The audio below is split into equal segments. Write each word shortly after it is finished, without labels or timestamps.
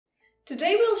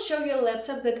Today we'll show you a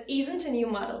laptop that isn't a new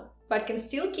model, but can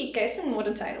still kick ass in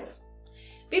modern titles.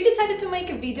 We've decided to make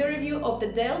a video review of the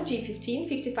Dell G15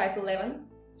 5511.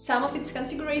 Some of its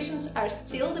configurations are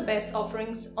still the best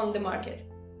offerings on the market.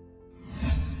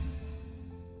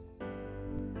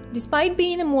 Despite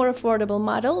being a more affordable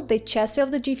model, the chassis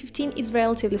of the G15 is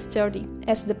relatively sturdy,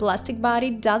 as the plastic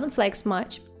body doesn't flex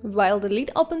much, while the lid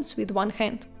opens with one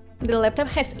hand. The laptop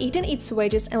has eaten its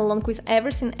wedges along with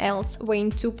everything else,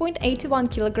 weighing 2.81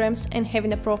 kg and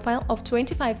having a profile of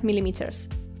 25 mm.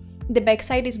 The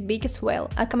backside is big as well,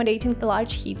 accommodating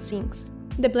large heat sinks.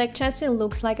 The black chassis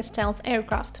looks like a stealth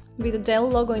aircraft, with a Dell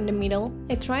logo in the middle,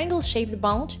 a triangle-shaped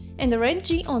bulge, and a red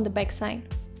G on the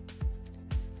backside.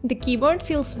 The keyboard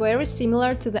feels very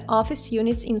similar to the office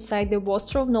units inside the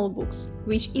Wostrov notebooks,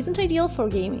 which isn't ideal for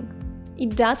gaming.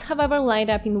 It does, however, light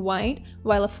up in white,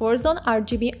 while a force-on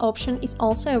RGB option is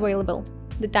also available.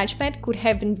 The touchpad could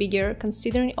have been bigger,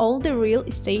 considering all the real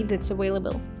estate that's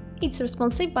available. It's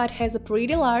responsive but has a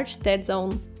pretty large dead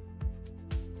zone.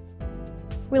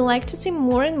 We like to see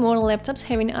more and more laptops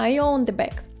having I/O on the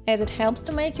back, as it helps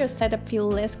to make your setup feel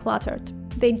less cluttered.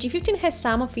 The G15 has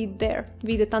some of it there,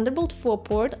 with a Thunderbolt 4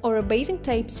 port or a basic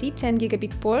Type-C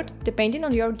 10GB port, depending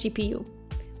on your GPU.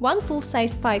 One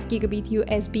full-sized 5GB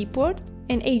USB port,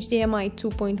 an HDMI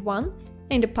 2.1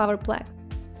 and a power plug.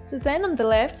 Then on the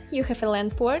left you have a LAN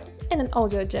port and an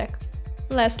audio jack.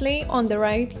 Lastly, on the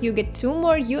right you get two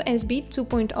more USB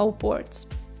 2.0 ports.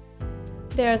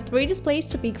 There are three displays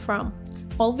to pick from,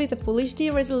 all with a Full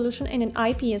HD resolution and an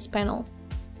IPS panel.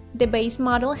 The base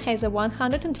model has a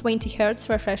 120Hz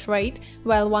refresh rate,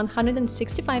 while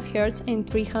 165Hz and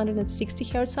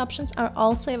 360Hz options are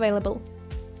also available.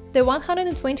 The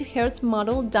 120Hz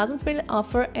model doesn't really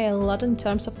offer a lot in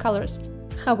terms of colors,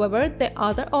 however, the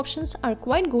other options are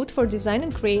quite good for design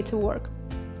and creative work.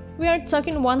 We are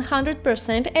talking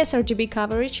 100% sRGB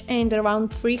coverage and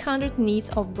around 300 nits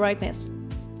of brightness.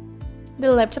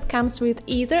 The laptop comes with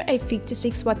either a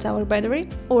 56Wh battery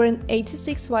or an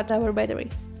 86Wh battery.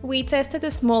 We tested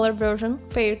a smaller version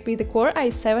paired with the Core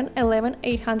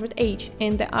i7-11800H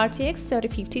and the RTX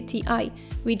 3050 Ti,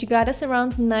 which got us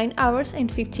around 9 hours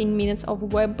and 15 minutes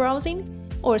of web browsing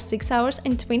or 6 hours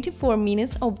and 24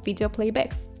 minutes of video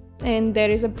playback. And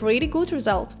that is a pretty good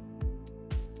result.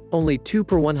 Only 2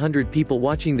 per 100 people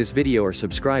watching this video are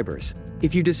subscribers.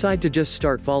 If you decide to just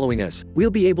start following us,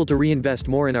 we'll be able to reinvest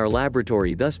more in our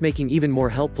laboratory, thus making even more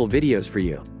helpful videos for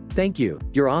you. Thank you,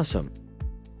 you're awesome.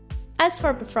 As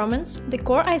for performance, the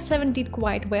Core i7 did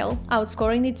quite well,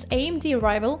 outscoring its AMD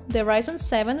rival, the Ryzen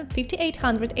 7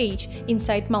 5800H,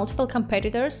 inside multiple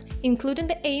competitors, including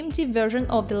the AMD version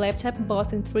of the laptop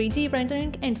both in 3D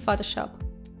rendering and Photoshop.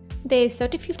 The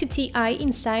 3050 Ti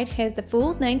inside has the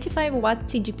full 95W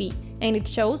TGP, and it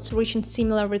shows reaching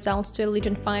similar results to a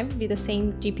Legion 5 with the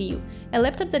same GPU, a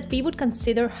laptop that we would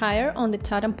consider higher on the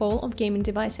totem pole of gaming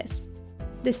devices.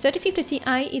 The 3050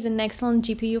 Ti is an excellent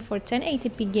GPU for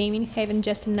 1080p gaming, having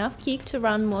just enough kick to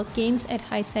run most games at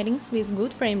high settings with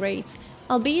good frame rates,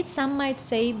 albeit some might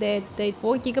say that the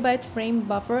 4GB frame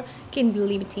buffer can be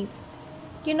limiting.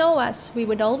 You know us, we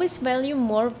would always value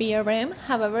more VRM,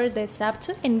 however that's up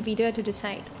to Nvidia to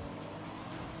decide.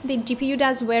 The GPU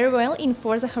does very well in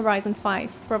Forza Horizon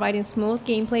 5, providing smooth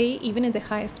gameplay even at the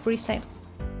highest preset.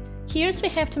 Here we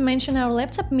have to mention our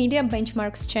Laptop Media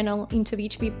Benchmarks channel, into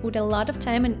which we put a lot of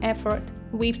time and effort.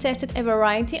 We've tested a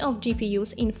variety of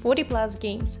GPUs in 40+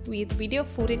 games, with video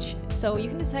footage, so you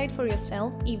can decide for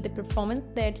yourself if the performance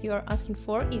that you are asking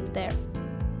for is there.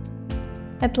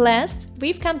 At last,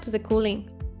 we've come to the cooling.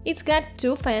 It's got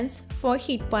 2 fans, 4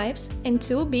 heat pipes and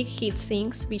 2 big heat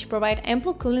sinks, which provide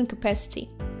ample cooling capacity.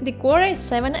 The Core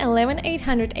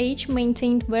i7-11800H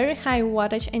maintained very high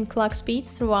wattage and clock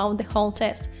speeds throughout the whole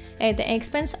test, at the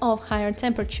expense of higher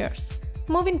temperatures.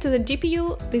 Moving to the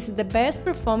GPU, this is the best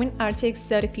performing RTX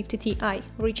 3050 Ti,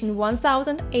 reaching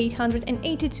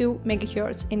 1882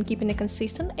 MHz and keeping a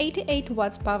consistent 88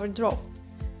 watts power draw.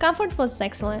 Comfort was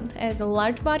excellent, as the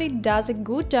large body does a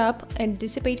good job at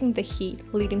dissipating the heat,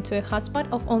 leading to a hotspot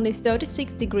of only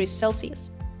 36 degrees Celsius.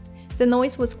 The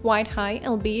noise was quite high,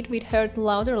 albeit we'd heard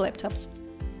louder laptops.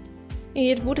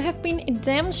 It would have been a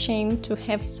damn shame to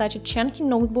have such a chunky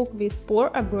notebook with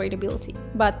poor upgradability,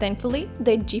 but thankfully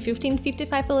the G15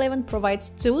 5511 provides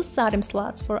 2 SATA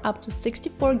slots for up to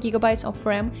 64GB of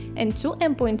RAM and 2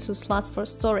 M.2 slots for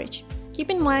storage.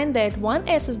 Keep in mind that one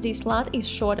SSD slot is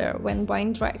shorter when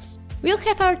buying drives. We'll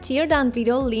have our teardown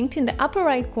video linked in the upper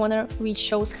right corner, which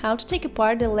shows how to take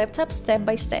apart the laptop step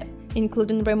by step,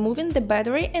 including removing the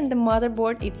battery and the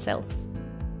motherboard itself.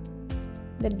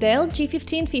 The Dell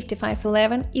G15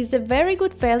 5511 is a very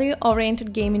good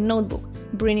value-oriented gaming notebook,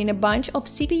 bringing a bunch of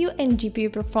CPU and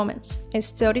GPU performance, a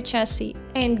sturdy chassis,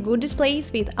 and good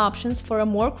displays with options for a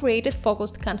more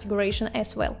creative-focused configuration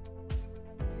as well.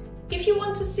 If you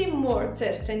want to see more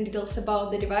tests and details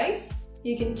about the device,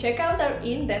 you can check out our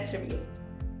in-depth review.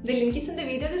 The link is in the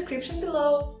video description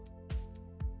below.